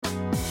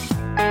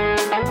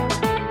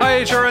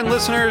HRN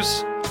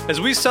listeners.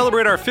 As we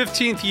celebrate our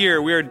 15th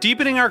year, we are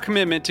deepening our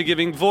commitment to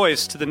giving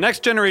voice to the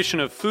next generation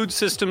of food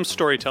systems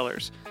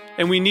storytellers,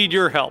 and we need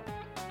your help.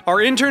 Our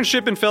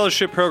internship and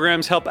fellowship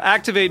programs help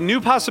activate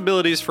new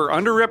possibilities for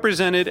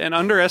underrepresented and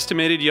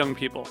underestimated young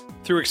people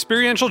through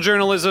experiential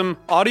journalism,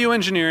 audio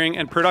engineering,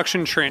 and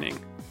production training.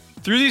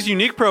 Through these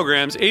unique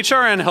programs,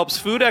 HRN helps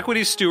food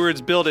equity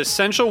stewards build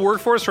essential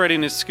workforce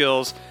readiness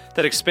skills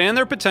that expand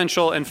their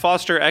potential and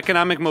foster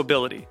economic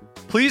mobility.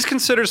 Please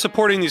consider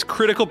supporting these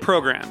critical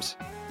programs.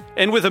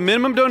 And with a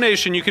minimum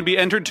donation, you can be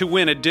entered to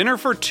win a dinner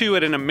for two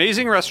at an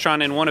amazing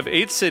restaurant in one of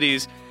 8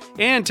 cities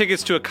and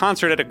tickets to a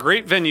concert at a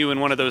great venue in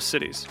one of those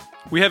cities.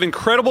 We have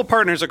incredible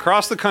partners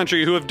across the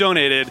country who have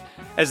donated,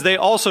 as they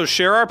also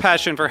share our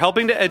passion for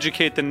helping to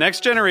educate the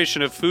next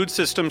generation of food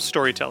systems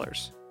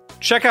storytellers.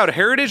 Check out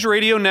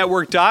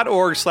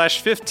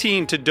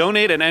heritageradionetwork.org/15 to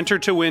donate and enter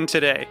to win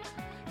today.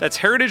 That's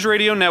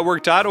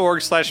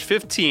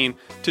heritageradionetwork.org/15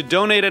 to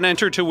donate and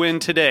enter to win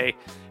today.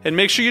 And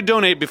make sure you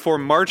donate before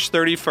March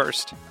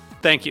 31st.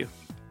 Thank you.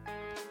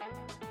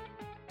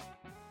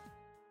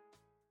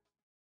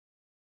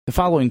 The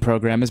following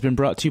program has been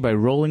brought to you by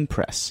Rolling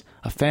Press,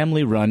 a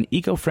family-run,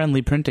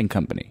 eco-friendly printing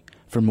company.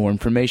 For more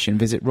information,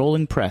 visit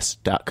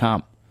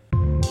rollingpress.com.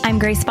 I'm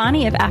Grace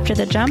Bonney of After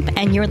the Jump,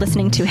 and you're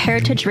listening to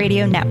Heritage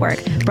Radio Network,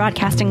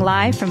 broadcasting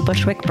live from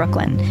Bushwick,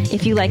 Brooklyn.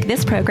 If you like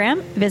this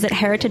program, visit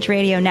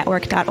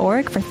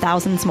heritageradionetwork.org for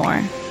thousands more.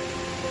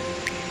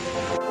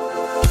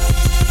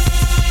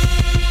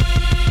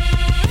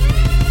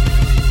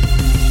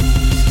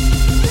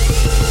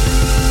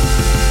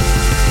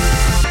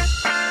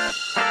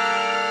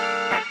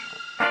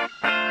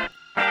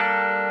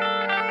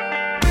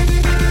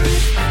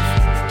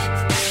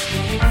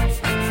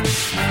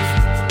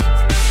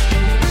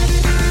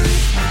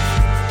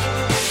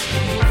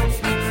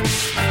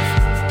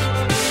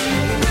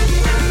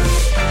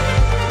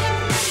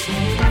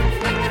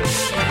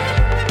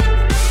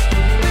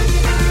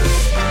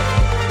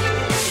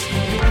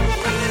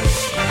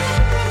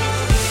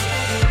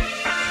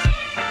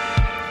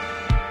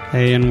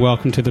 Hey, and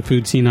welcome to the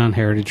Food Scene on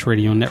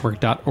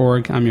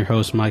heritageradionetwork.org. I'm your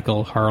host,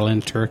 Michael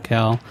Harlan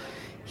Turkel,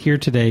 here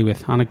today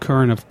with Anna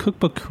Curran of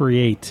Cookbook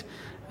Create.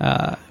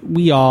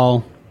 We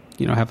all,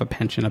 have a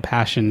penchant, a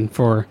passion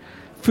for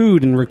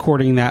food and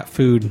recording that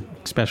food,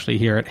 especially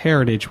here at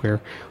Heritage,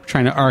 where we're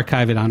trying to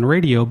archive it on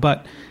radio.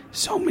 But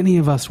so many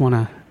of us want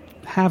to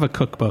have a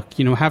cookbook,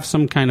 have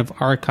some kind of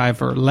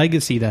archive or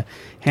legacy to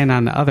hand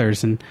on to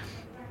others. And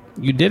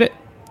you did it.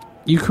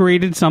 You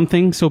created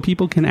something so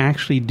people can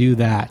actually do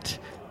that.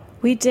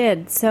 We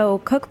did. So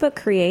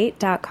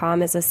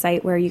cookbookcreate.com is a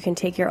site where you can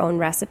take your own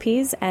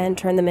recipes and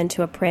turn them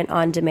into a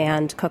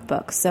print-on-demand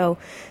cookbook. So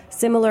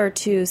similar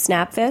to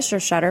Snapfish or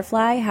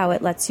Shutterfly, how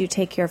it lets you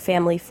take your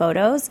family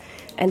photos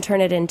and turn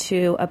it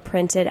into a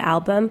printed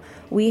album,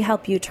 we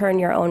help you turn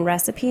your own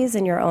recipes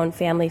and your own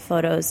family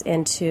photos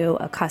into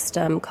a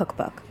custom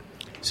cookbook.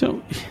 So,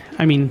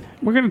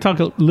 we're going to talk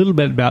a little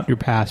bit about your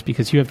past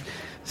because you have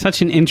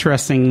such an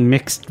interesting,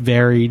 mixed,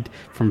 varied,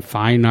 from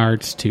fine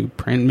arts to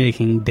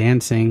printmaking,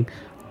 dancing,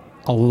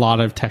 a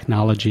lot of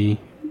technology,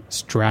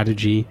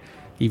 strategy,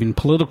 even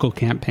political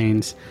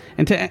campaigns.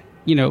 And to,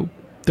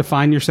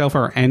 define yourself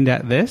or end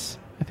at this,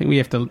 I think we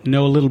have to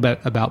know a little bit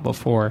about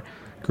before.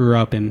 Grew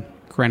up in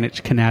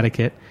Greenwich,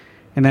 Connecticut.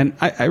 And then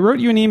I wrote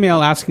you an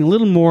email asking a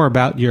little more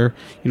about your,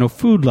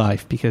 food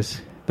life, because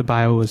the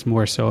bio was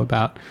more so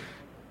about,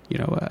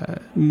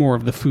 more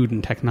of the food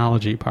and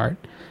technology part.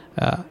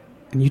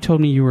 And you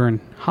told me you were in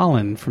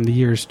Holland from the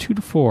years 2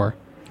 to 4.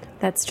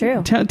 That's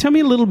true. Tell me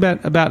a little bit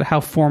about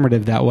how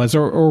formative that was,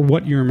 or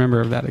what you remember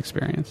of that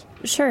experience.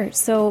 Sure.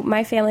 So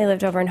my family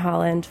lived over in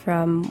Holland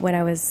from when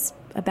I was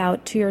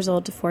about 2 years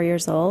old to 4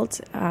 years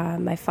old.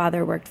 My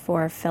father worked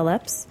for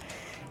Philips.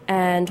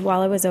 And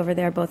while I was over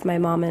there, both my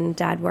mom and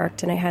dad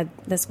worked. And I had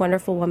this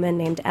wonderful woman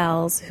named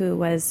Els who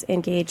was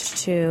engaged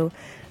to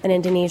an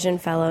Indonesian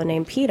fellow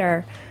named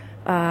Peter,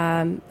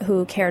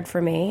 who cared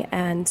for me.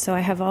 And so I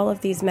have all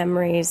of these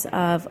memories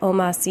of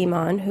Oma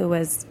Simon, who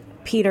was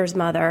Peter's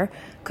mother,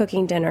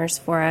 cooking dinners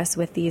for us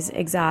with these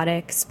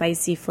exotic,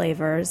 spicy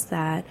flavors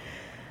that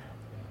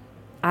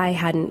I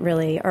hadn't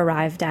really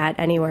arrived at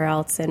anywhere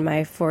else in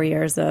my 4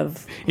 years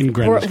of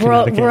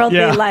worldly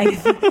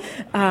life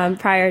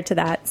prior to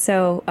that.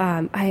 So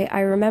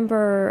I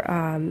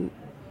remember,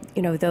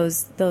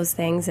 those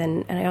things.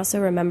 And I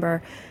also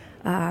remember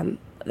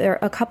there are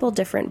a couple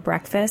different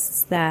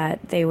breakfasts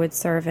that they would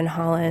serve in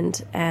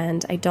Holland,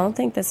 and I don't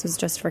think this was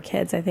just for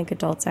kids. I think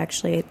adults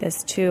actually ate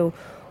this too.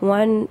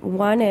 One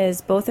is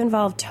both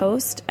involve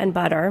toast and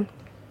butter.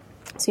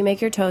 So you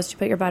make your toast, you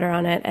put your butter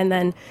on it, and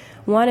then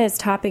one is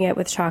topping it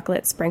with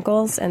chocolate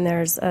sprinkles, and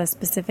there's a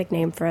specific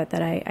name for it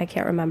that I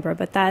can't remember,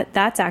 but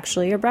that's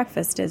actually your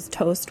breakfast, is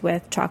toast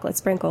with chocolate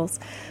sprinkles.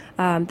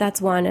 That's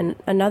one. And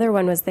another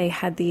one was they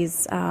had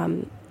these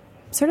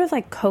sort of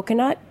like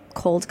coconut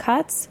cold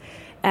cuts,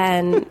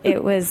 and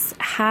it was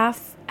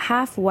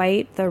half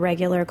white, the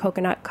regular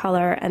coconut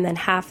color, and then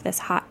half this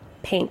hot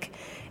pink.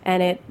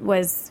 And it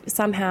was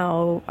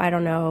somehow, I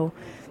don't know,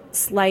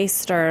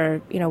 sliced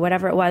or,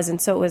 whatever it was.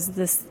 And so it was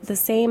the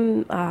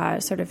same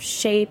sort of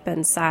shape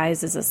and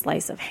size as a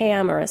slice of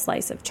ham or a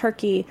slice of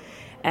turkey.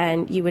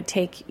 And you would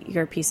take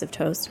your piece of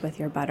toast with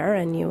your butter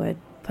and you would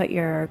put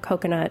your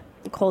coconut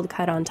cold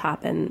cut on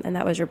top, and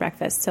that was your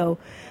breakfast. So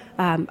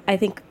I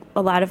think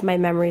a lot of my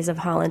memories of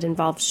Holland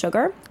involve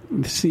sugar.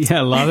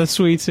 Yeah, a lot of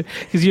sweets.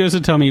 Because you also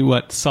tell me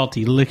what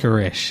salty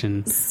licorice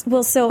and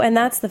and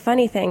that's the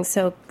funny thing.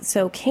 So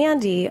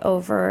candy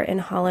over in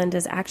Holland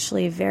is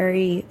actually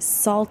very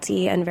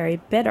salty and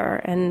very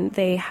bitter. And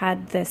they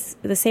had this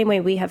the same way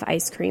we have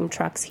ice cream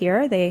trucks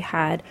here. They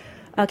had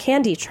a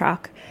candy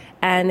truck.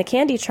 And the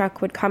candy truck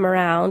would come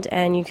around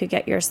and you could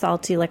get your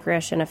salty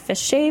licorice in a fish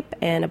shape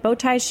and a bow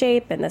tie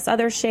shape and this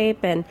other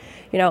shape. And,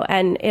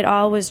 and it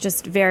all was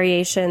just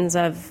variations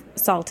of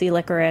salty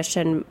licorice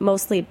and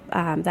mostly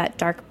that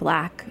dark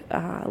black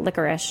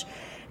licorice,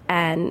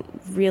 and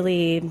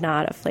really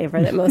not a flavor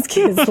that most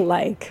kids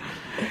like.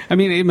 I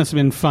mean, it must have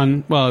been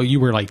fun. Well, you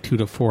were like 2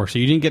 to 4, so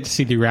you didn't get to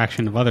see the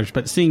reaction of others.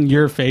 But seeing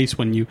your face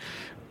when you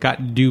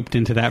got duped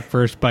into that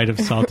first bite of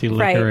salty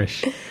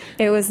licorice. Right.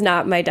 It was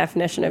not my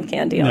definition of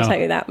candy, I'll tell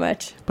you that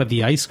much. But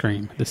the ice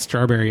cream, the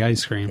strawberry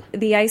ice cream.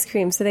 The ice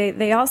cream. So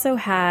they also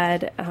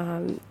had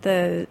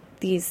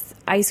these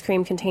ice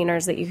cream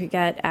containers that you could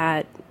get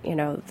at, I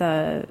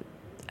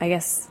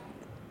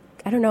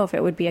don't know if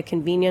it would be a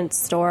convenience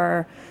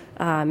store.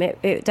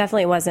 It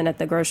definitely wasn't at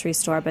the grocery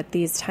store, but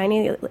these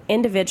tiny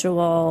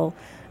individual,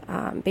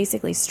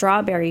 basically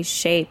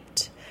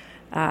strawberry-shaped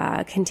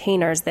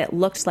containers that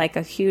looked like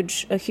a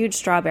huge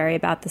strawberry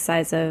about the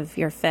size of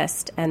your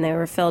fist, and they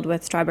were filled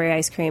with strawberry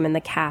ice cream, and the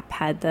cap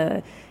had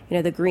the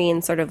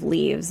green sort of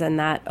leaves, and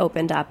that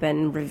opened up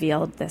and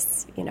revealed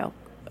this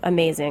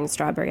amazing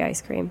strawberry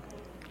ice cream.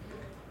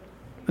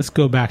 Let's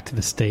go back to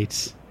the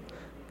States.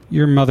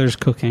 Your mother's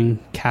cooking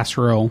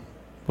casserole.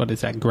 What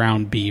is that?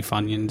 Ground beef,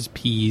 onions,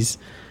 peas,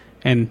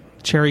 and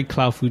cherry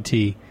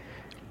clafouti.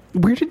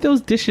 Where did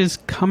those dishes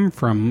come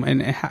from,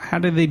 and how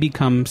did they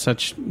become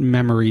such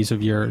memories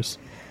of yours?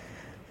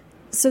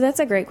 So that's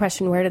a great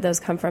question. Where did those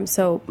come from?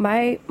 So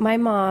my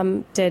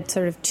mom did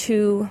sort of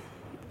two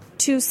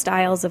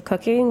styles of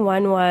cooking.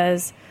 One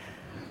was,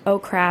 oh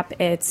crap,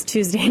 it's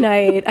Tuesday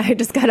night. I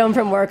just got home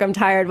from work. I'm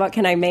tired. What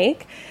can I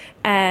make?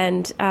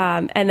 And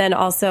then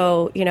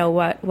also,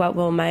 what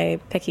will my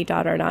picky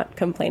daughter not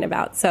complain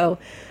about? So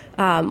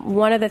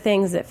one of the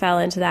things that fell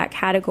into that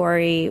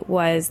category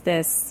was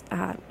this,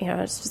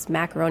 it's just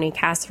macaroni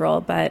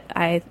casserole, but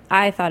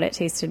I thought it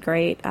tasted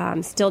great,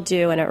 still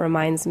do, and it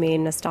reminds me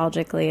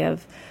nostalgically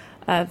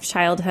of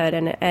childhood,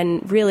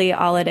 and really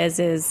all it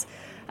is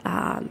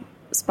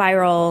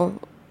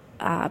spiral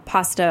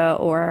pasta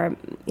or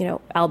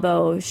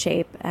elbow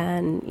shape,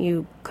 and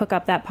you cook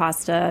up that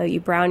pasta, you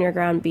brown your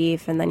ground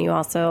beef, and then you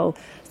also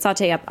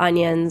saute up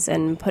onions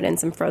and put in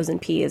some frozen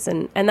peas,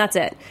 and that's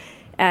it.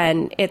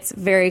 And it's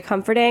very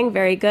comforting,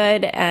 very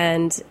good,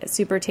 and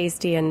super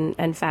tasty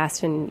and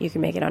fast, and you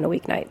can make it on a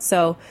weeknight.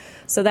 So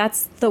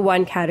that's the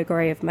one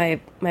category of my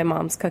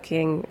mom's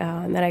cooking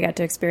that I got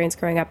to experience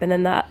growing up. And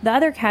then the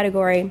other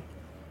category,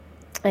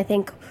 I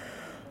think,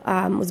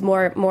 was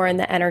more in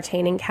the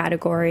entertaining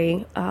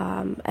category.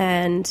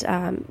 In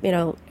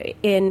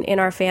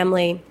our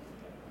family,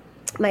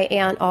 my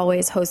aunt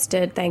always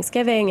hosted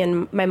Thanksgiving,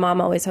 and my mom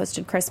always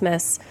hosted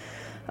Christmas.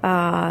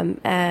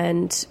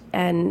 And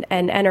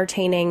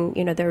entertaining,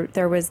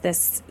 there was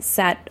this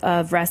set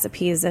of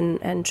recipes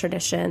and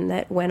tradition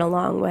that went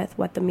along with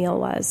what the meal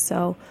was.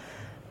 So,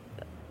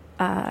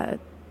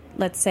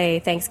 let's say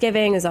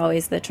Thanksgiving is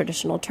always the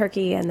traditional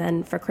turkey. And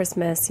then for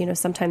Christmas,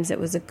 sometimes it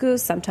was a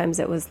goose, sometimes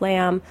it was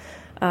lamb.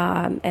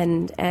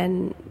 And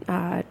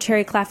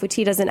cherry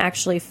clafouti doesn't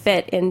actually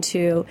fit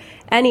into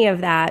any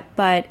of that,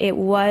 but it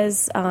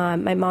was,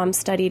 my mom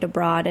studied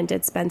abroad and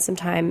did spend some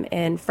time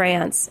in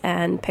France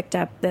and picked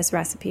up this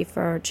recipe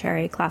for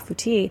cherry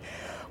clafouti,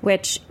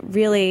 which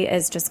really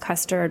is just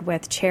custard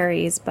with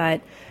cherries.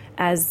 But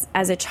as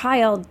a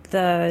child,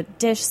 the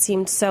dish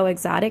seemed so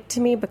exotic to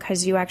me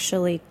because you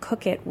actually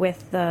cook it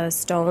with the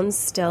stones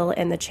still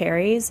in the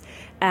cherries,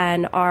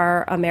 and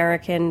our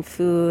American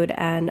food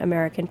and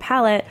American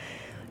palate,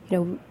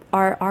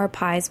 our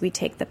pies, we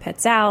take the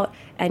pits out,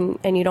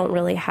 and you don't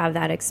really have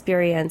that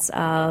experience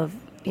of,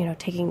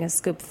 taking a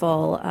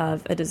scoopful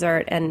of a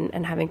dessert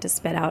and having to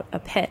spit out a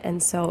pit.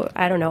 And so,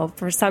 I don't know,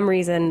 for some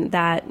reason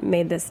that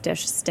made this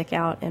dish stick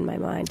out in my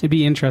mind. It'd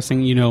be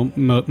interesting,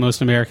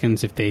 most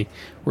Americans, if they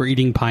were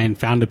eating pie and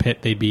found a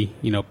pit, they'd be,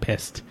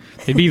 pissed.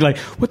 They'd be like,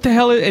 what the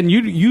hell? And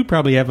you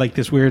probably have like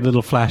this weird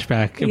little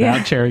flashback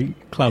about cherry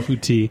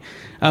clafouti.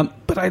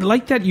 But I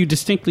like that you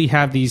distinctly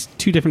have these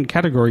two different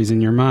categories in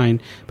your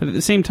mind, but at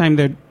the same time,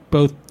 they're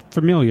both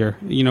familiar,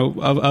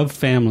 of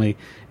family.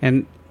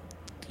 And,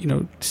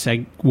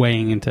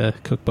 segueing into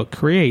Cookbook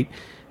Create,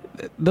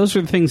 those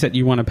are the things that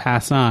you want to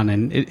pass on.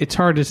 And it's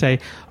hard to say,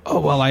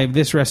 oh, well, I have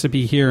this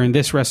recipe here and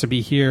this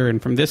recipe here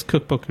and from this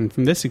cookbook and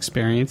from this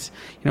experience.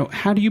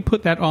 How do you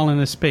put that all in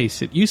a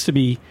space? It used to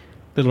be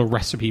little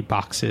recipe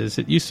boxes.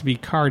 It used to be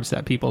cards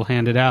that people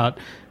handed out.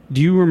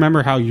 Do you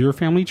remember how your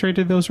family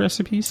traded those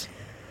recipes?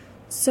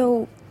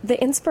 So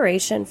the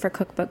inspiration for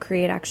Cookbook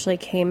Create actually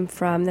came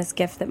from this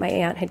gift that my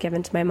aunt had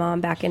given to my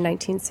mom back in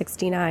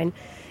 1969.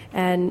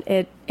 And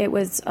it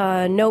was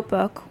a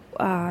notebook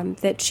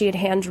that she had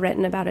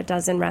handwritten about a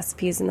dozen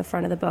recipes in the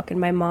front of the book. And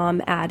my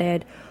mom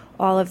added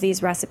all of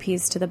these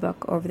recipes to the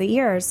book over the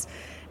years.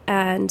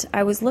 And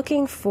I was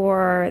looking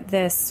for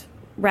this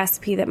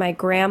recipe that my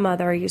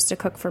grandmother used to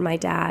cook for my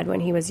dad when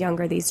he was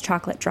younger, these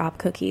chocolate drop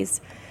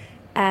cookies.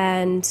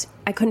 And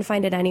I couldn't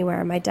find it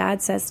anywhere. My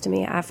dad says to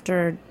me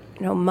after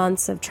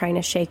months of trying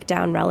to shake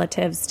down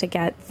relatives to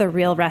get the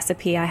real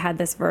recipe, I had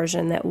this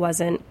version that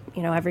wasn't,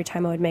 every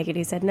time I would make it,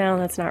 he said, no,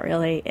 that's not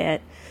really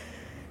it.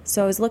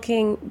 So I was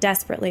looking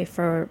desperately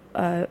for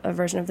a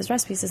version of this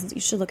recipe. He says, you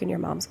should look in your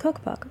mom's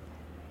cookbook.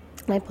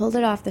 And I pulled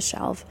it off the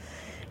shelf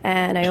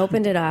and I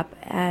opened it up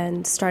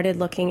and started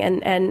looking.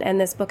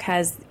 And this book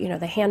has,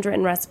 the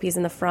handwritten recipes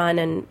in the front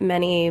and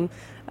many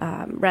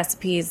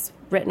recipes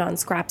written on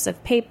scraps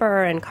of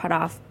paper and cut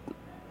off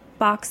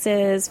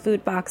boxes,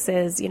 food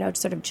boxes,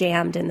 sort of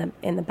jammed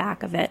in the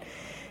back of it.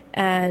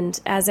 And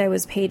as I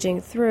was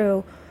paging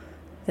through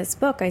this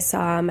book, I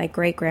saw my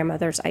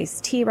great-grandmother's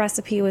iced tea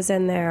recipe was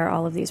in there,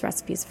 all of these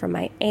recipes from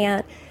my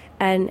aunt,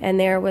 and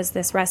there was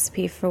this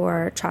recipe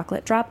for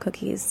chocolate drop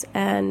cookies.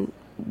 And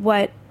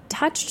what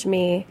touched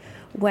me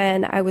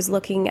when I was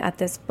looking at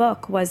this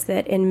book was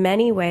that in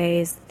many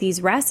ways,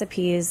 these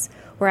recipes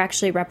were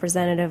actually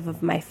representative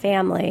of my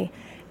family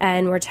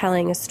and were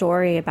telling a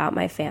story about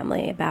my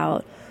family,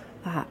 about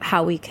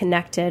how we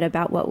connected,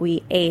 about what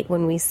we ate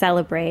when we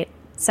celebrated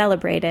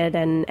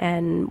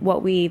and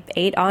what we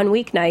ate on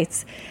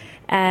weeknights.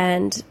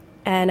 And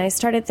I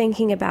started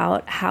thinking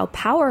about how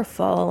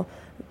powerful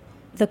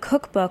the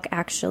cookbook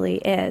actually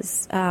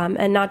is.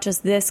 And not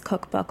just this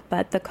cookbook,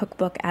 but the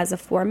cookbook as a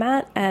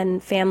format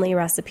and family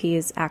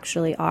recipes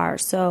actually are.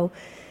 So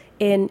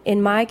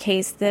in my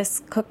case,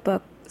 this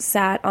cookbook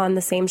sat on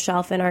the same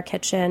shelf in our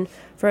kitchen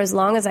for as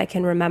long as I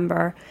can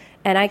remember.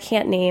 And I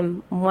can't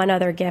name one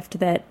other gift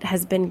that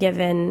has been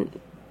given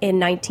in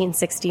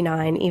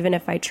 1969, even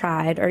if I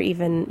tried, or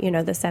even,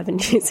 the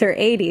 70s or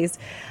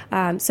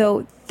 80s.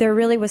 So there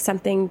really was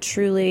something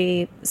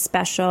truly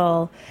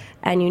special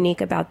and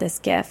unique about this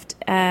gift.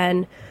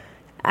 And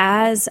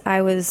as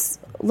I was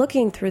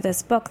looking through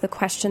this book, the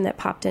question that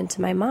popped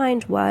into my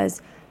mind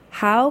was,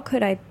 how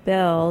could I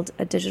build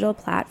a digital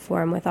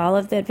platform with all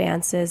of the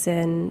advances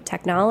in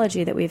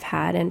technology that we've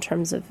had in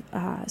terms of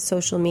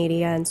social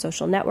media and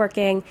social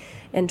networking,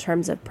 in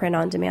terms of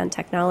print-on-demand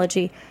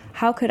technology?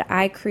 How could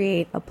I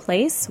create a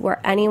place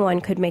where anyone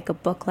could make a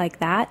book like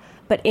that,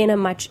 but in a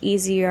much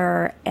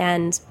easier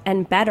and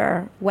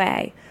better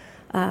way?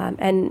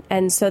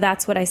 And so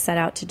that's what I set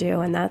out to do,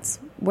 and that's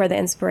where the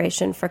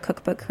inspiration for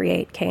Cookbook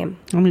Create came.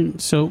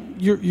 So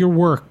your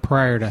work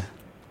prior to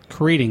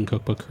creating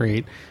Cookbook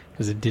Create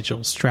as a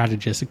digital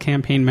strategist, a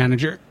campaign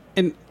manager,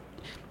 and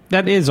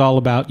that is all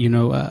about,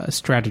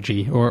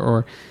 strategy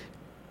or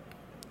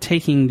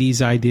taking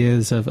these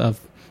ideas of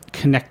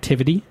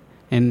connectivity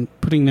and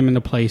putting them in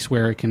a place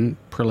where it can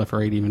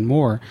proliferate even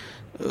more.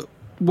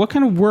 What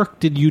kind of work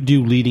did you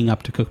do leading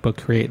up to Cookbook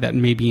Create that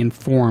maybe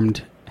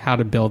informed how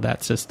to build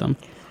that system?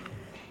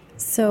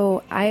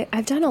 So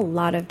I've done a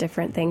lot of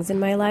different things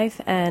in my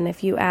life, and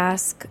if you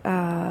ask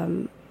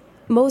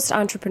most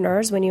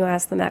entrepreneurs, when you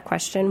ask them that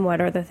question,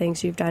 what are the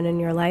things you've done in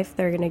your life,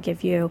 they're going to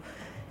give you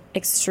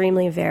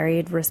extremely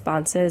varied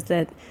responses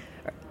that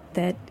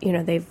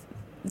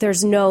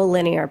there's no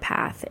linear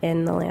path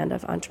in the land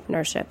of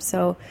entrepreneurship.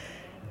 So,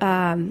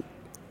 I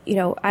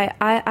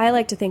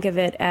like to think of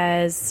it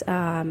as,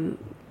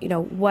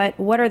 what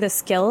are the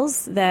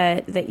skills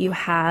that you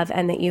have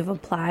and that you've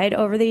applied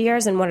over the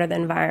years, and what are the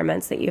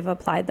environments that you've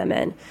applied them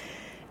in?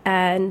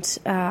 And,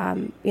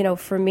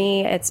 for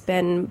me, it's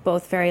been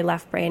both very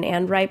left-brained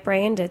and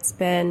right-brained. It's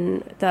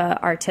been the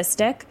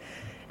artistic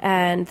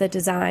and the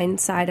design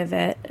side of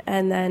it.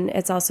 And then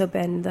it's also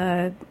been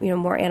the,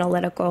 more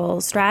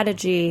analytical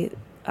strategy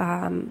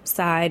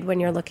side when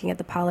you're looking at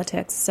the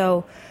politics.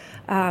 So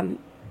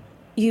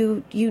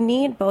you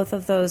need both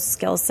of those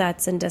skill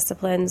sets and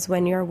disciplines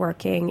when you're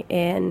working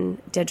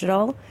in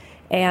digital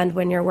and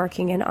when you're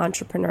working in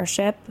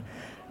entrepreneurship.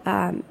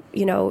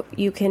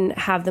 You can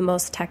have the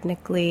most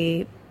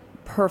technically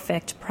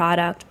perfect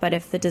product, but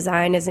if the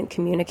design isn't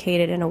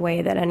communicated in a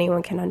way that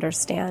anyone can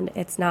understand,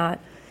 it's not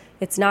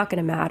going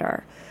to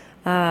matter.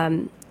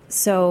 I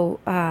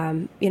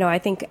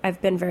think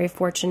I've been very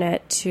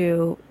fortunate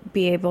to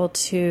be able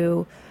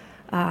to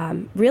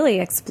really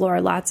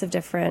explore lots of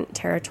different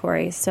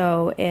territories.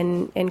 So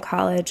in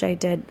college, I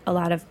did a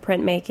lot of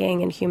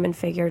printmaking and human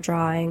figure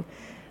drawing.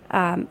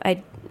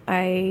 I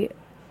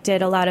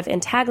did a lot of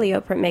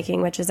intaglio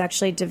printmaking, which is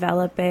actually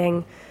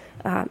developing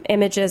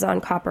images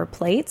on copper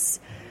plates.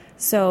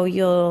 So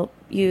you'll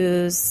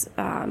use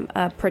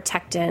a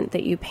protectant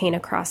that you paint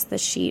across the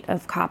sheet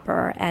of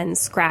copper and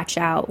scratch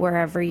out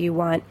wherever you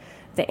want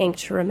the ink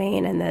to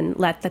remain, and then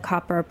let the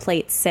copper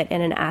plate sit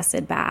in an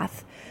acid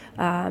bath.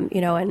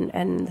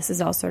 And this is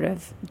all sort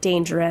of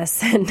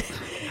dangerous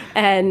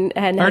and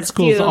art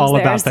school is all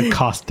about the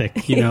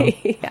caustic,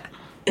 Yeah.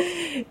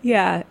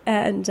 Yeah.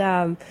 And,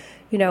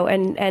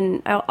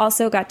 and I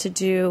also got to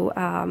do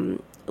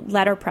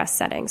letterpress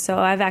setting. So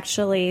I've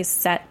actually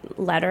set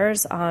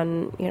letters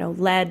on,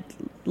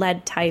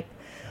 lead type.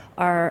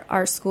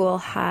 Our school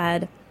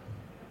had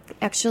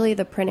actually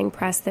the printing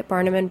press that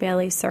Barnum and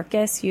Bailey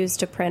Circus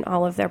used to print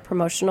all of their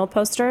promotional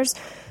posters.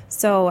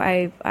 So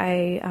I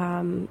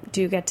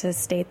do get to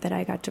state that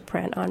I got to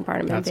print on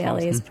Barnum and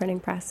Bailey's printing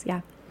press.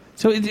 Yeah.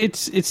 So it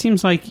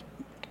seems like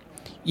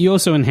you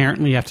also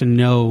inherently have to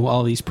know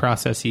all these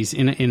processes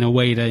in a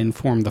way to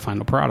inform the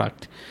final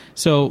product.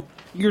 So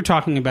you're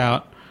talking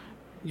about,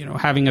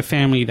 having a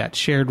family that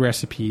shared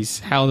recipes,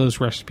 how those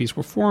recipes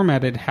were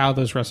formatted, how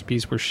those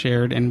recipes were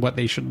shared, and what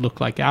they should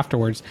look like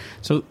afterwards.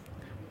 So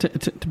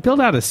to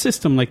build out a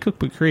system like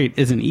Cookbook Create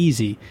isn't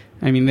easy.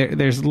 I mean,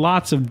 there's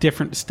lots of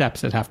different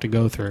steps that have to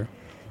go through.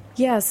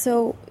 Yeah,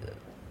 so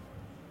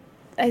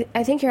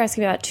I think you're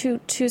asking about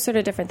two sort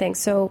of different things.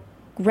 So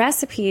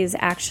recipes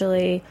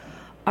actually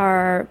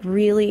are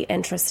really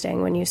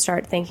interesting when you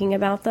start thinking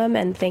about them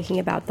and thinking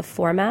about the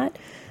format.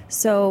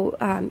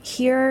 So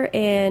here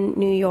in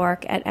New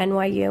York at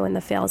NYU in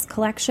the Fales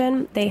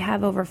Collection, they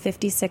have over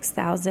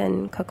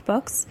 56,000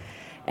 cookbooks.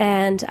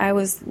 And I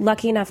was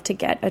lucky enough to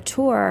get a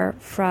tour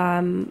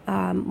from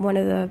one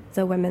of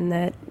the women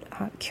that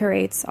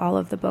curates all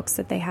of the books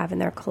that they have in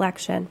their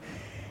collection.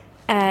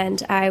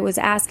 And I was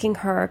asking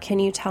her, can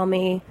you tell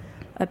me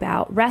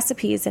about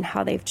recipes and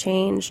how they've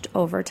changed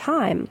over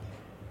time?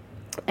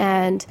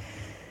 And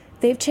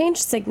they've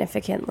changed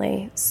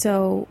significantly.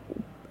 So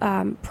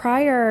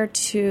prior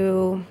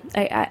to,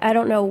 I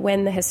don't know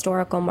when the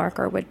historical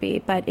marker would be,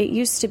 but it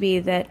used to be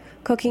that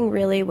cooking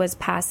really was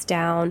passed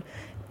down.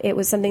 It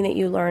was something that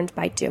you learned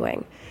by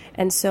doing.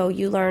 And so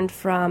you learned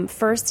from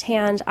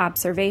firsthand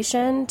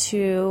observation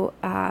to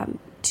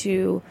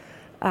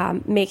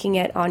making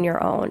it on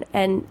your own.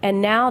 And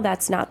now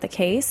that's not the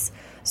case.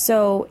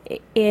 So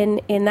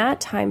in that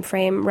time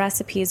frame,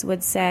 recipes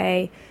would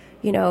say,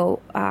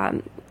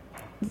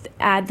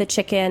 add the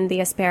chicken, the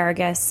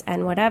asparagus,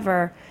 and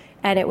whatever,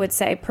 and it would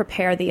say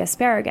prepare the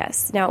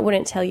asparagus. Now, it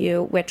wouldn't tell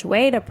you which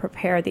way to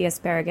prepare the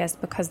asparagus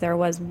because there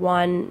was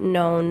one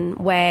known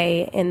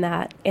way in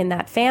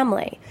that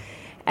family,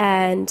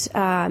 and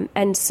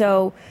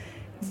so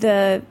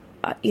the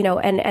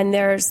and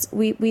there's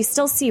we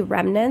still see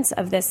remnants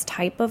of this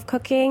type of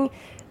cooking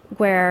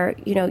where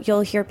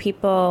you'll hear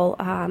people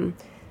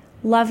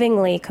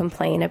lovingly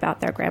complain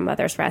about their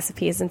grandmother's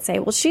recipes and say,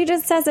 well, she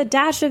just says a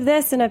dash of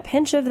this and a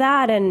pinch of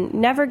that and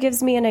never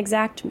gives me an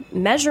exact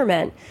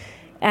measurement.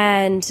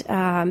 And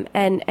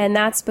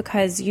that's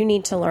because you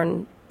need to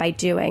learn by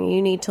doing.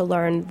 You need to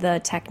learn the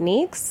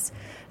techniques,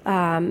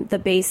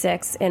 the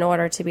basics, in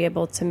order to be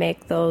able to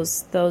make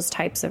those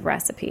types of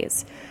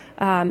recipes.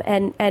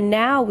 And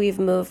now we've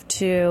moved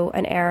to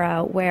an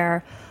era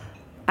where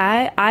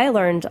I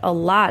learned a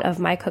lot of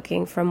my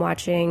cooking from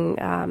watching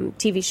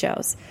TV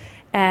shows,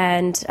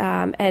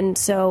 and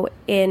so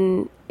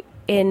in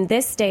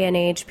this day and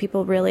age,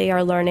 people really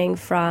are learning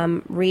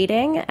from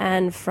reading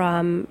and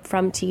from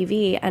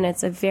TV, and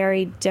it's a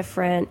very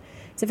different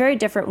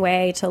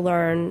way to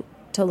learn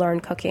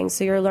cooking.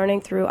 So you're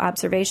learning through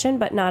observation,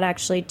 but not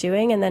actually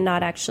doing, and then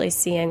not actually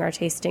seeing or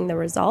tasting the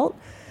result.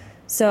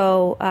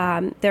 So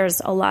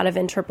there's a lot of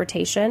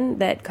interpretation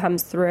that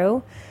comes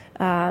through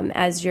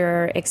as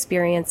you're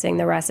experiencing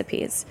the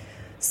recipes.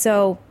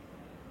 So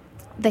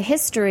the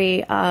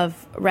history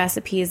of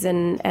recipes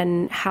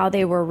and how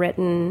they were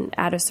written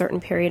at a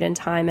certain period in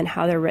time and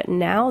how they're written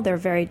now, they're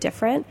very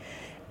different.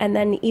 And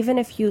then even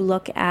if you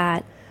look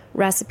at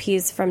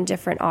recipes from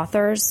different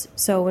authors,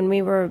 so when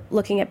we were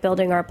looking at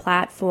building our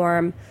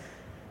platform,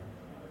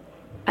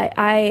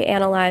 I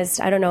analyzed,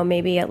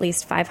 maybe at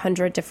least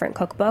 500 different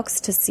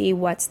cookbooks to see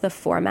what's the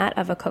format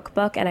of a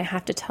cookbook, and I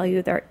have to tell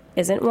you there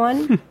isn't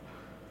one.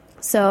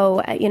 So,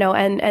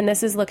 and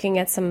this is looking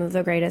at some of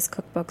the greatest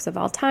cookbooks of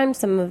all time,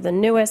 some of the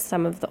newest,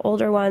 some of the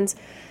older ones,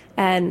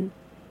 and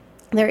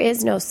there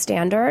is no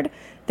standard.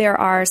 There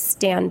are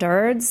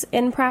standards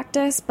in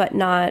practice, but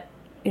not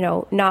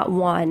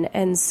one.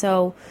 And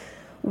so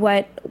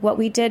what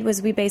we did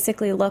was we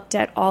basically looked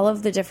at all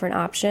of the different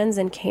options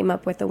and came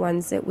up with the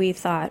ones that we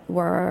thought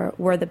were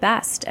the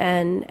best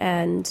and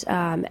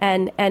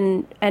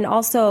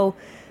also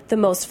the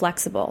most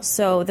flexible.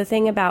 So the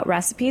thing about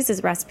recipes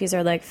is recipes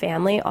are like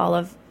family.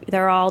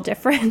 They're all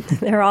different.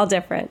 They're all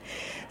different.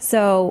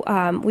 So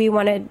we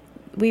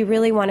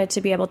really wanted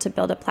to be able to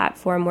build a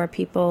platform where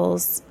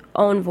people's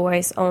own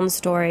voice, own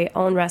story,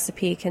 own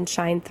recipe can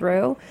shine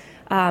through,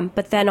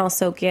 but then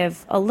also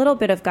give a little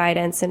bit of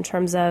guidance in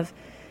terms of,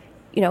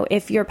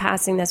 if you're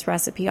passing this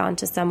recipe on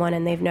to someone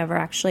and they've never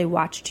actually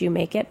watched you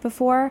make it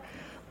before,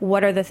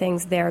 what are the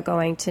things they're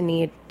going to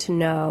need to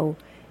know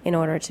in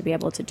order to be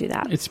able to do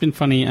that? It's been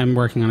funny. I'm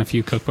working on a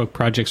few cookbook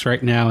projects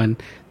right now,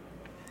 and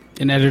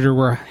an editor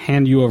will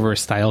hand you over a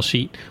style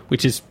sheet,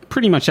 which is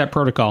pretty much that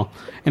protocol.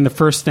 And the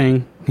first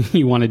thing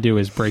you want to do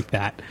is break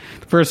that.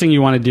 The first thing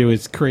you want to do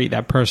is create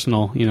that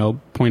personal,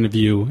 point of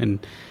view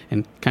and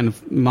kind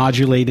of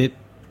modulate it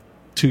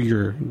to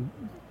your,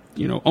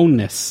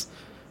 ownness.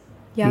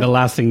 Yeah. And the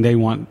last thing they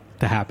want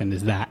to happen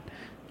is that.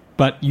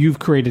 But you've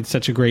created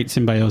such a great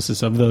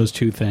symbiosis of those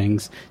two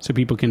things, so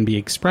people can be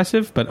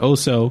expressive, but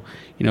also,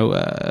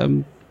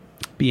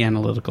 be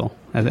analytical,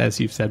 as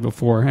you've said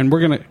before. And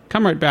we're going to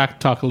come right back,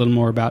 talk a little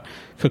more about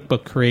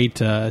Cookbook Create,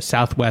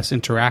 Southwest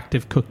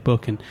Interactive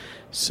Cookbook, and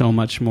so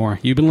much more.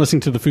 You've been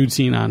listening to The Food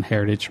Scene on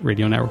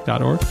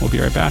heritageradionetwork.org. We'll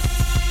be right back.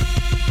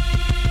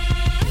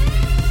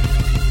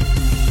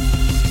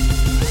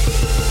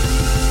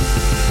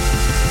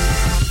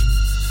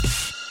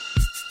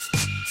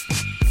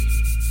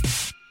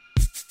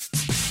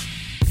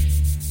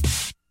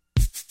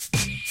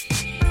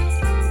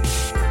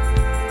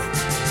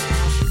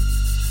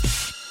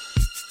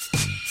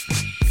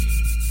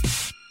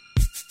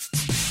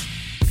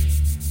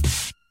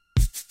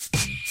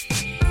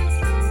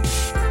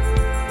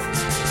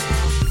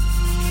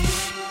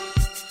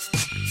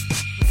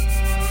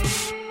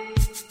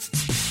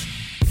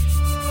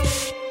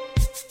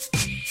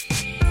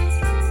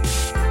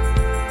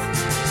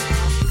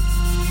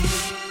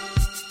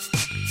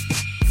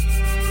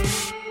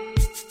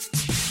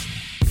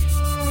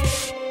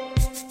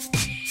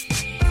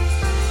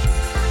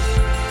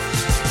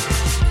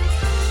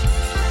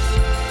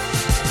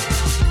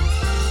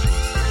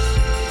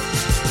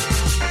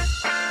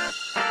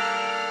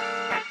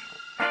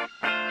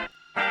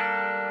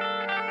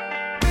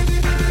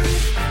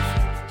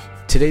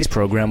 Today's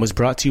program was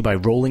brought to you by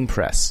Rolling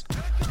Press.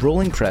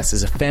 Rolling Press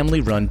is a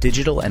family-run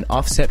digital and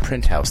offset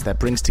print house that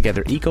brings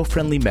together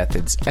eco-friendly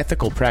methods,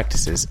 ethical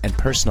practices, and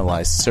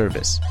personalized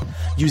service.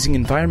 Using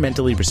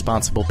environmentally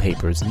responsible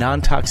papers,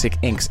 non-toxic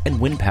inks, and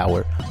wind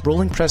power,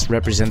 Rolling Press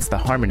represents the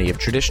harmony of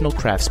traditional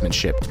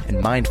craftsmanship and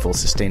mindful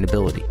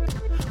sustainability.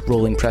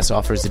 Rolling Press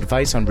offers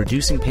advice on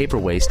reducing paper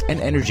waste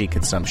and energy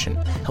consumption,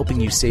 helping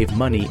you save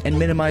money and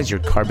minimize your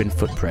carbon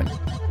footprint.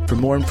 For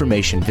more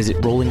information, visit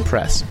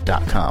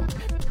rollingpress.com.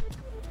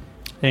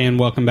 And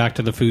welcome back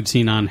to The Food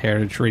Scene on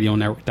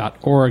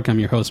heritageradionetwork.org. I'm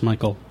your host,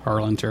 Michael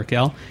Harlan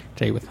Turkel,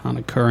 today with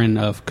Hannah Curran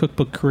of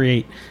Cookbook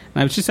Create.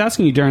 And I was just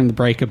asking you during the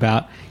break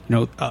about,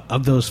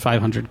 of those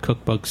 500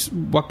 cookbooks,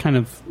 what kind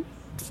of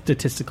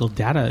statistical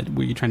data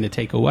were you trying to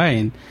take away?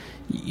 And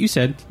you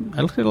said,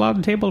 I looked at a lot of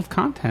the table of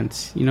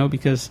contents,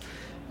 because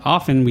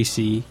often we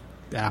see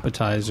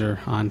appetizer,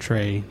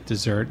 entree,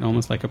 dessert,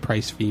 almost like a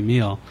price fee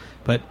meal.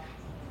 But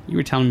you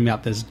were telling me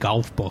about this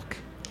golf book.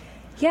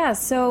 Yeah,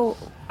 so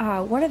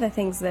one of the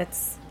things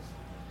that's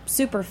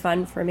super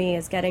fun for me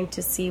is getting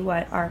to see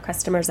what our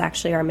customers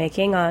actually are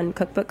making on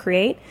Cookbook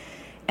Create.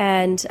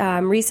 And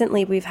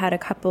recently we've had a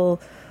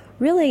couple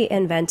really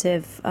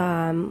inventive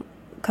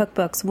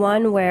cookbooks.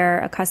 One where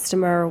a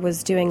customer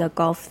was doing a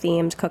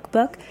golf-themed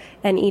cookbook,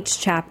 and each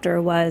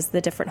chapter was the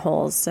different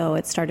holes. So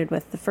it started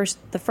with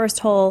the first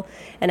hole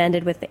and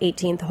ended with the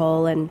 18th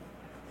hole. And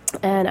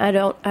I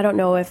don't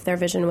know if their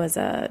vision was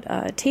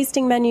a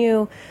tasting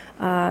menu,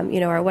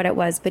 or what it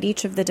was, but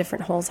each of the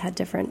different holes had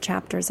different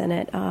chapters in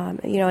it,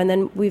 and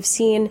then we've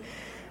seen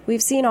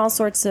all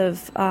sorts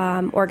of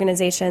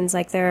organizations.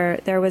 Like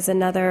there was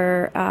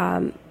another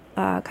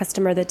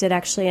customer that did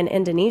actually an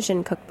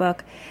Indonesian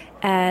cookbook,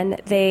 and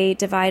they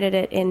divided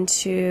it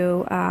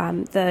into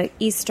the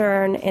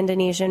Eastern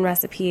Indonesian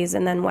recipes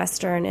and then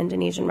Western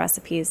Indonesian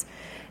recipes.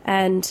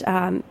 And,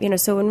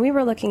 so when we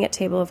were looking at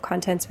table of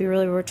contents, we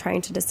really were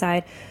trying to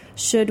decide,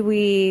 should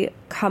we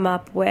come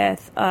up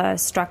with a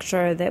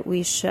structure that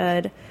we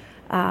should,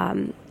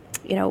 ask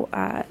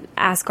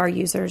our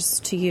users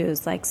to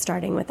use, like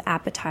starting with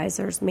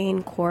appetizers,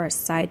 main course,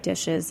 side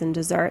dishes, and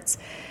desserts.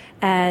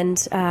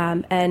 And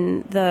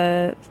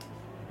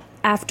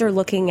after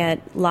looking at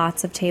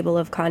lots of table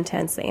of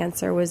contents, the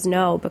answer was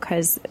no,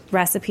 because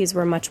recipes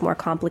were much more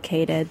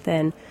complicated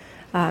than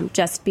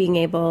just being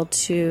able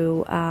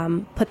to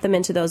put them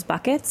into those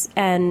buckets.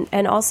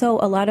 And also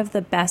a lot of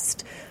the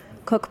best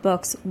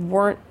cookbooks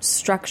weren't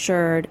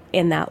structured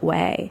in that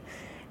way.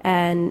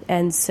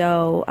 And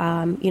so,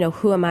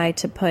 who am I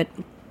to put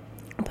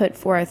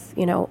forth,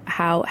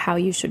 how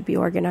you should be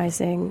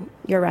organizing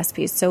your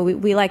recipes. So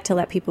we like to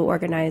let people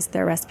organize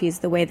their recipes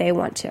the way they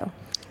want to.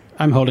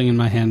 I'm holding in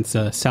my hands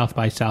South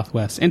by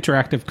Southwest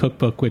Interactive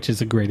Cookbook, which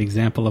is a great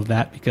example of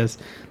that, because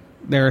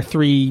there are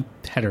three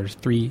headers,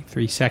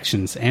 three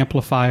sections: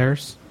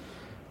 amplifiers,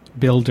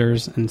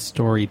 builders, and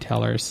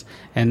storytellers.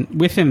 And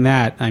within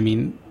that,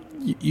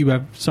 you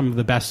have some of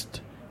the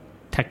best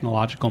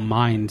technological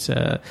minds,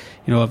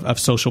 of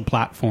social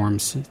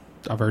platforms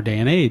of our day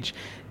and age.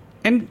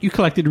 And you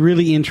collected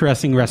really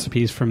interesting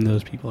recipes from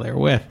those people they were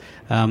with.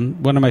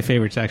 One of my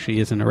favorites actually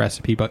isn't a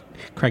recipe, but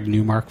Craig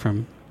Newmark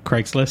from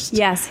Craigslist.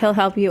 Yes, he'll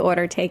help you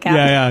order takeout.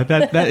 Yeah,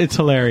 that it's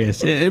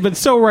hilarious. But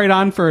so right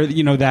on for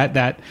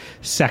that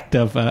sect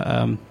of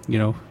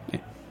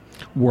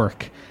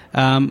work.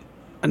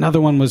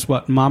 Another one was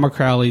Mama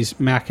Crowley's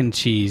mac and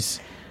cheese.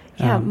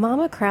 Yeah,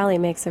 Mama Crowley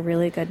makes a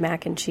really good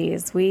mac and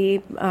cheese.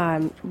 We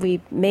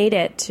made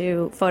it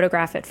to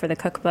photograph it for the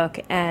cookbook,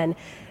 and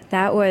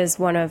that was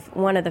one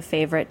of the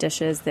favorite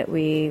dishes that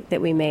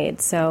we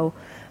made. So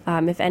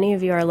If any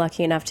of you are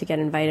lucky enough to get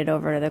invited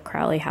over to the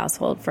Crowley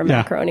household for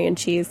macaroni and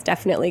cheese,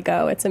 definitely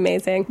go. It's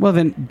amazing. Well,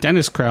 then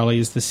Dennis Crowley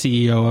is the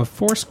CEO of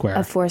Foursquare.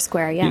 Of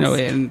Foursquare, yes. You know,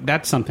 and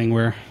that's something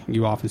where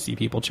you often see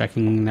people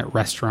checking in at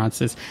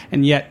restaurants,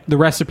 and yet the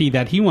recipe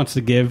that he wants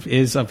to give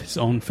is of his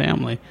own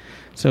family.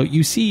 So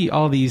you see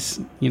all these,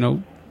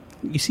 you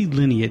see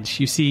lineage,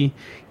 you see,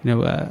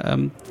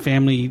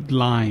 family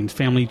lines,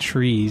 family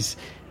trees.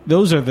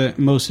 Those are the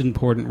most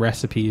important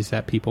recipes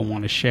that people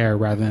want to share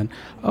rather than,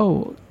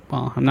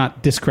 I'm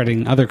not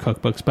discrediting other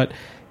cookbooks, but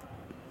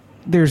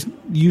there's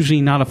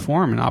usually not a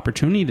forum, an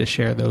opportunity to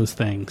share those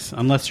things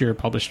unless you're a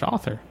published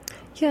author.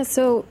 Yeah,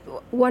 so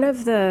one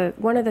of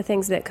the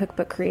things that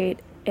Cookbook Create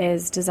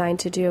is designed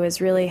to do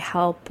is really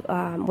help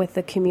with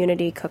the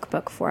community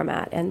cookbook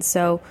format. And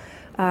so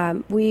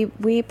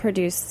we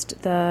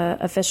produced the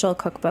official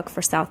cookbook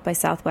for South by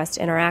Southwest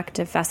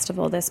Interactive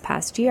Festival this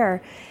past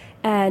year,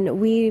 and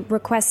we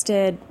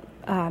requested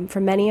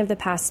from many of the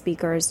past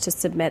speakers to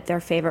submit their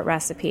favorite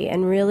recipe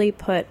and really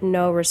put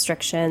no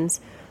restrictions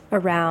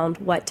around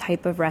what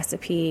type of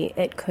recipe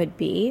it could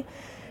be,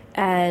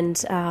 and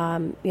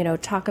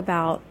talk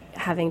about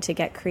having to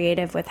get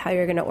creative with how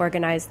you're going to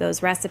organize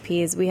those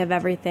recipes. We have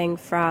everything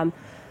from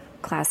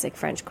classic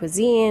French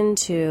cuisine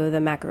to the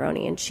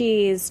macaroni and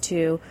cheese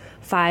to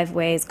 5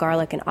 ways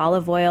garlic and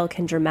olive oil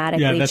can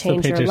dramatically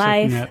change your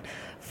life.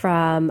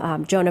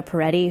 From Jonah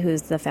Peretti,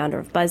 who's the founder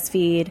of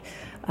BuzzFeed.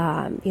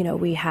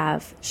 We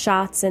have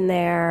shots in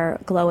there,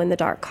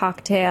 glow-in-the-dark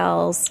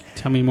cocktails.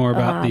 Tell me more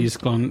about these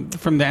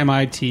from the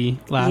MIT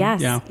lab.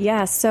 Yes,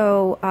 yeah.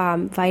 So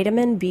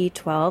vitamin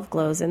B12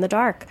 glows in the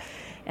dark.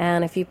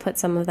 And if you put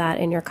some of that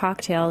in your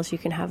cocktails, you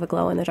can have a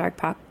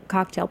glow-in-the-dark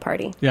cocktail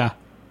party. Yeah.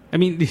 I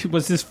mean,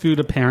 was this food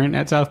apparent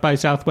at South by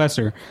Southwest,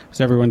 or was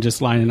everyone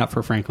just lining up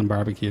for Franklin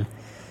barbecue?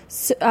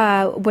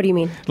 So, what do you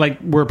mean? Like,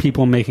 were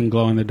people making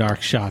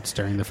glow-in-the-dark shots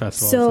during the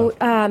festival?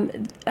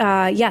 So,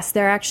 yes,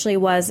 there actually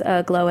was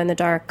a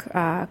glow-in-the-dark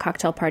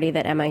cocktail party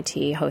that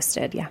MIT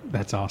hosted, yeah.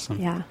 That's awesome.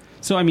 Yeah.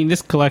 So, I mean,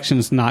 this collection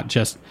is not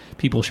just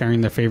people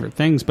sharing their favorite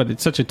things, but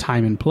it's such a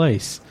time and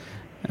place.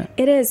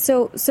 It is.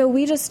 So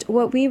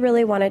what we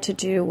really wanted to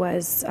do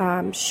was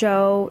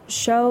show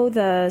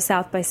the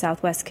South by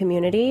Southwest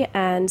community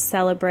and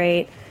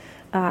celebrate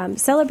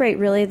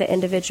really the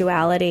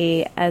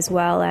individuality as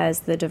well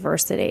as the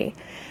diversity.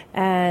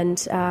 And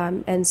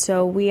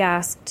so we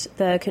asked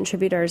the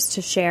contributors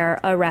to share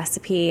a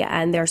recipe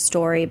and their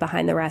story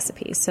behind the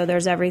recipe. So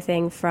there's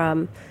everything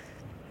from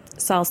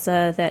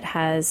salsa that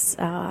has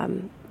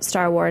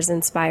Star Wars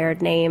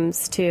inspired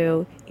names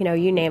to,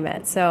 you name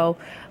it. So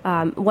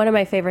one of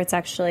my favorites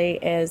actually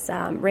is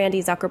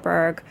Randy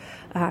Zuckerberg.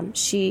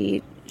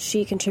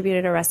 She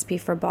contributed a recipe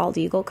for bald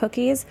eagle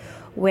cookies,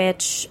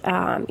 which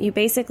you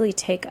basically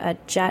take a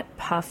jet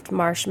puffed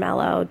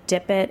marshmallow,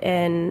 dip it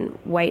in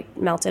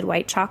melted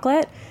white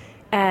chocolate,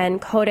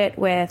 and coat it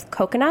with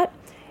coconut,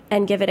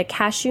 and give it a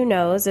cashew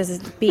nose as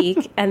its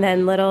beak, and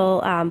then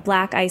little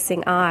black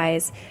icing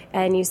eyes,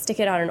 and you stick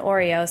it on an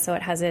Oreo so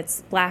it has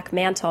its black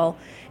mantle.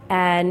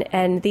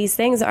 And these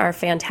things are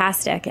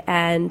fantastic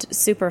and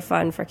super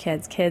fun for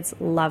kids. Kids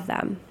love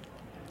them.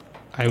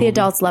 The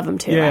adults love them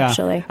too,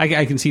 actually.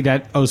 I can see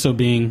that also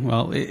being,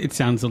 it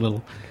sounds a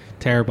little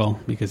terrible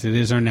because it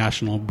is our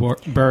national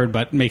bird,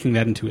 but making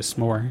that into a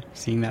s'more,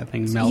 seeing that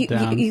thing melt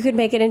down. You could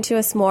make it into a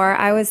s'more.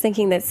 I was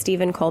thinking that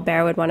Stephen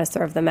Colbert would want to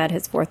serve them at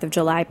his 4th of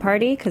July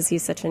party because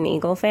he's such an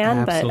Eagle fan,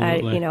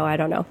 Absolutely. but I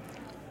don't know.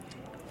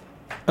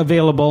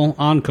 Available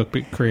on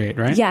Cookbook Create,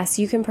 right? Yes,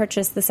 you can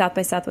purchase the South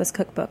by Southwest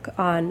cookbook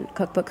on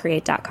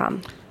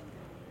cookbookcreate.com.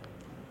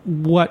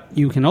 What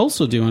you can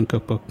also do on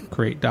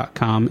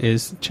cookbookcreate.com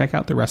is check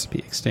out the recipe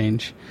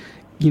exchange.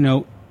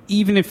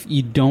 Even if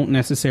you don't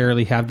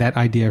necessarily have that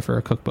idea for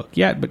a cookbook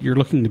yet, but you're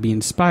looking to be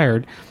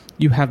inspired,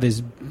 you have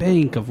this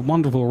bank of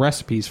wonderful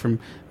recipes from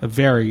a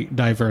very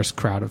diverse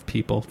crowd of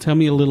people. Tell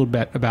me a little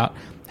bit about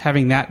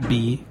having that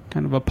be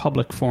kind of a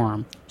public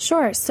forum.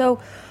 Sure. So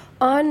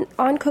on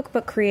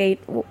Cookbook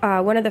Create,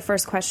 one of the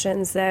first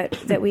questions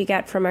that we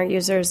get from our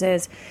users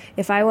is,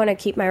 if I want to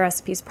keep my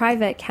recipes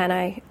private, can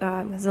I?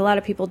 Because a lot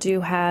of people do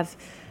have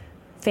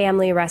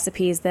family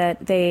recipes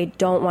that they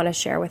don't want to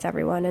share with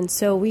everyone. And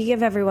so we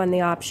give everyone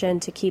the option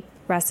to keep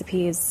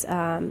recipes,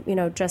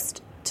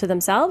 just to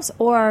themselves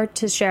or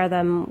to share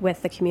them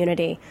with the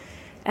community.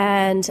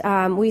 And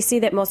we see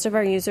that most of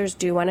our users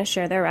do want to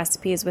share their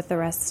recipes with the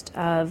rest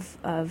of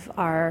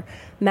our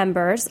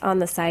members on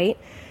the site.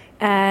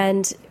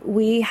 And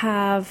we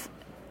have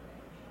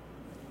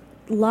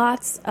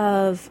lots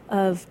of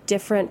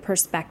different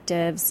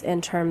perspectives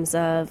in terms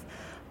of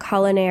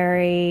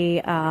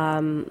culinary,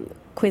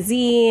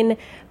 cuisine,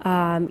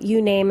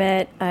 you name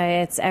it.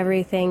 It's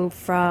everything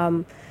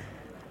from,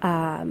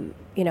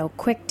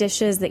 quick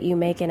dishes that you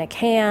make in a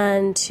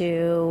can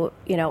to,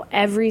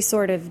 every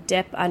sort of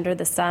dip under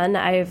the sun.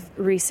 I've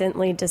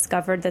recently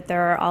discovered that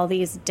there are all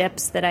these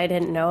dips that I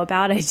didn't know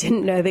about. I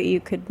didn't know that you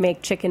could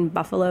make chicken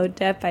buffalo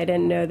dip. I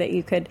didn't know that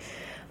you could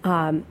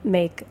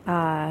make...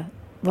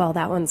 well,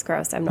 that one's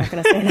gross. I'm not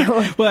going to say that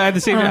one. Well, at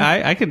the same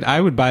time, I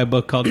would buy a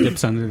book called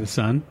Dips Under the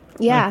Sun.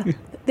 Yeah.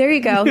 There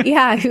you go.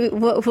 Yeah,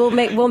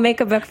 we'll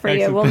make a book for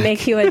you. We'll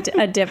make you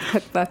a dip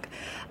cookbook.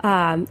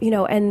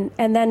 And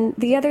then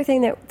the other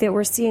thing that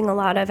we're seeing a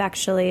lot of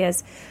actually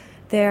is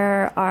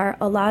there are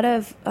a lot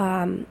of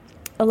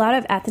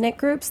ethnic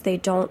groups. They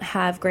don't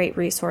have great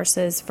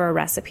resources for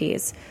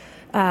recipes.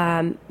 There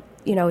aren't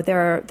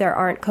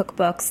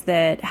cookbooks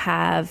that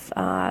have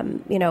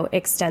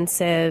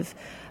extensive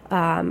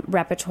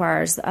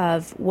repertoires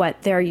of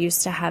what they're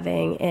used to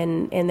having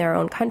in their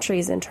own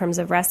countries in terms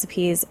of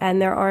recipes,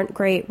 and there aren't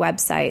great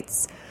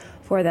websites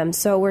for them.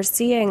 So we're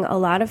seeing a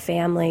lot of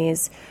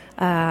families,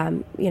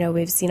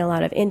 we've seen a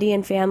lot of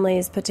Indian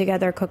families put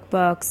together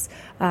cookbooks.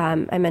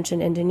 I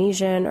mentioned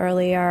Indonesian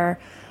earlier.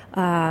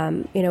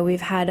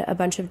 We've had a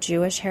bunch of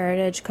Jewish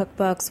heritage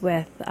cookbooks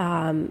with,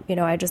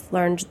 I just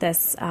learned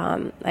this,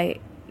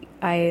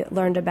 I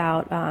learned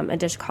about a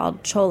dish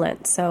called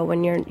cholent. So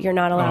when you're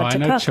not allowed to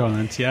cook.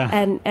 Cholent, yeah.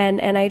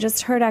 And I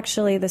just heard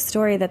actually the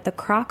story that the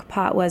crock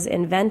pot was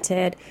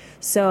invented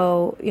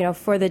so,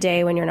 for the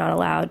day when you're not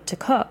allowed to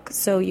cook.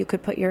 So you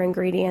could put your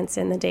ingredients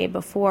in the day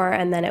before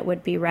and then it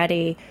would be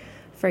ready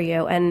for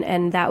you.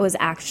 And that was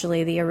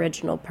actually the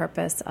original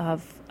purpose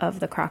of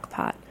the crock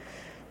pot.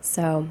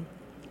 So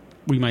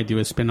we might do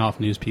a spin-off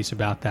news piece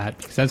about that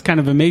because that's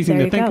kind of amazing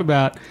to think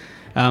about.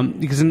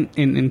 Because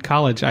in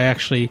college, I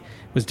actually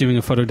was doing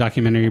a photo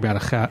documentary about a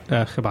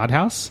Chabad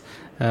house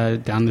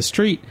down the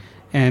street,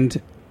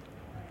 and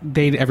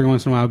they'd every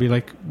once in a while be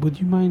like, "Would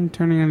you mind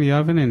turning on the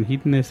oven and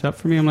heating this up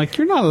for me?" I'm like,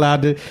 "You're not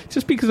allowed to.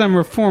 Just because I'm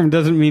Reformed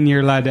doesn't mean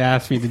you're allowed to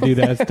ask me to do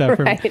that stuff."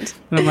 Right. For me.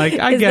 And I'm like,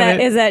 I get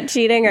it. Is that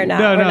cheating or not?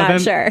 No, We're not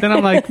sure. Then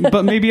I'm like,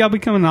 but maybe I'll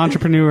become an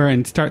entrepreneur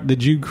and start the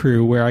Jew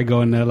crew where I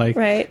go into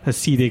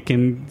Hasidic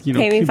and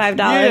pay me $5.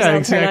 I'll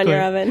exactly. turn on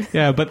your oven.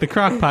 Yeah, but the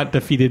crock pot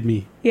defeated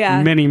me.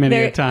 Yeah, many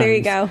a times. There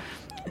you go.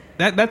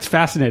 That's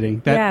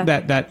fascinating.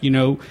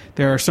 There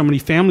are so many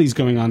families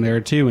going on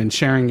there too, and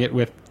sharing it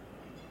with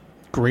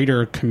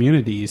greater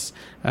communities.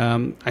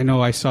 I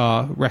know I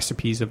saw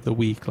recipes of the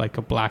week, like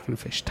a blackened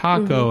fish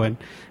taco and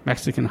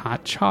Mexican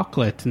hot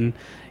chocolate, and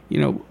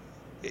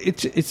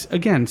it's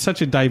again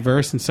such a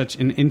diverse and such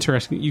an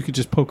interesting. You could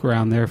just poke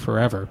around there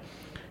forever.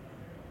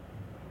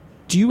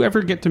 Do you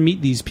ever get to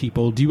meet these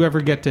people? Do you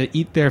ever get to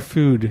eat their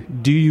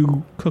food? Do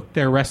you cook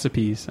their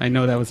recipes? I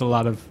know that was a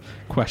lot of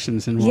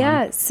questions in one.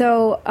 Yeah,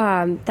 so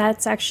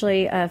that's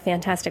actually a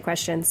fantastic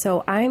question.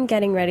 So I'm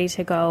getting ready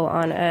to go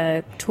on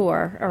a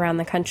tour around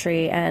the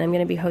country, and I'm going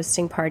to be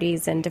hosting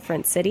parties in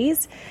different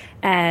cities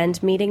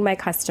and meeting my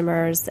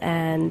customers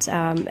and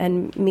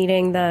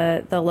meeting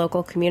the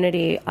local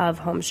community of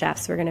home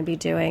chefs. We're going to be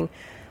doing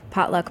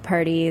potluck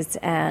parties,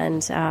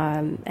 and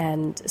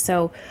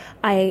so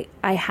I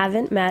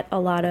haven't met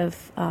a lot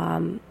of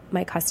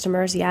my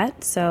customers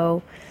yet,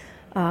 so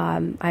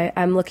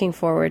I'm looking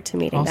forward to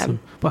meeting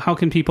them. Well, how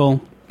can people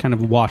kind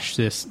of watch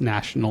this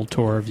national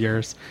tour of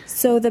yours?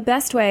 So the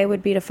best way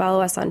would be to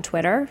follow us on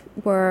Twitter.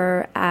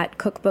 We're at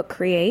Cookbook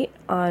Create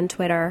on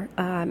Twitter,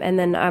 and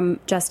then I'm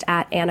just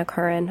at Anna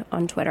Curran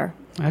on Twitter.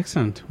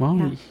 Excellent.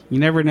 Well, you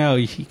never know.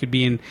 You could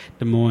be in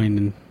Des Moines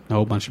and a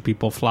whole bunch of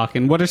people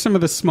flocking. What are some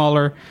of the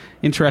smaller,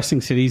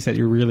 interesting cities that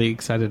you're really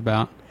excited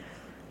about?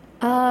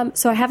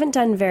 So I haven't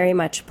done very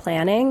much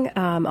planning,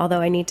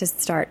 although I need to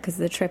start because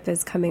the trip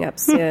is coming up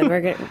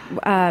soon.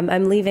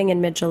 I'm leaving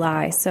in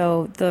mid-July,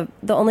 so the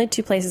only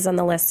two places on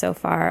the list so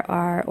far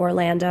are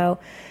Orlando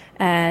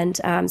and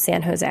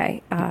San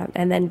Jose.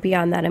 And then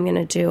beyond that, I'm going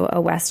to do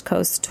a West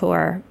Coast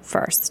tour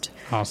first.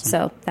 Awesome.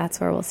 So that's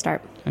where we'll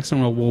start.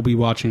 Excellent. Well, we'll be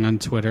watching on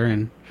Twitter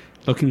and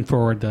looking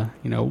forward to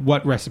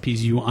what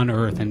recipes you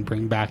unearth and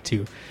bring back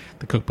to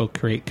the Cookbook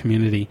Create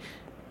community.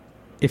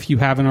 If you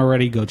haven't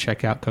already, go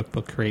check out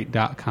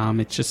cookbookcreate.com.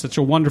 It's just such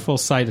a wonderful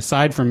site,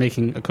 aside from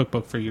making a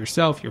cookbook for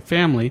yourself, your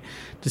family,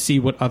 to see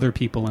what other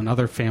people and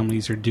other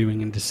families are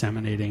doing and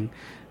disseminating.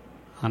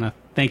 Anna,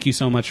 thank you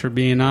so much for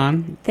being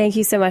on. Thank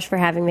you so much for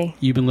having me.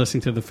 You've been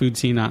listening to The Food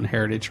Scene on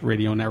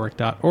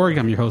heritageradionetwork.org.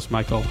 I'm your host,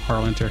 Michael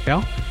Harlan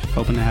Turkel.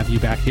 Hoping to have you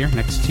back here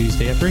next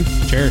Tuesday at 3.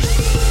 Cheers.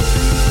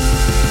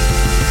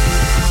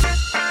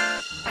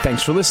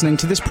 Thanks for listening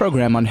to this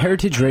program on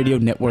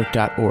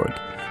heritageradionetwork.org.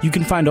 You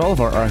can find all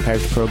of our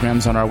archived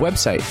programs on our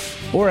website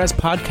or as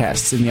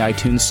podcasts in the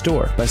iTunes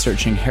Store by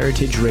searching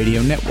Heritage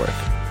Radio Network.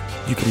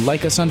 You can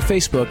like us on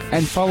Facebook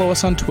and follow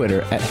us on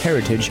Twitter at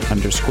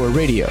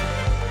 @heritage_radio.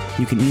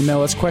 You can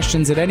email us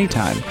questions at any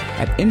time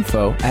at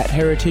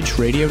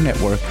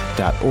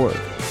info@heritageradionetwork.org.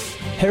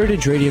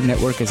 Heritage Radio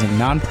Network is a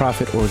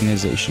nonprofit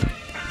organization.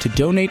 To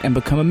donate and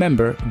become a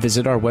member,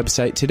 visit our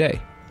website today.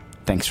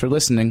 Thanks for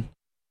listening.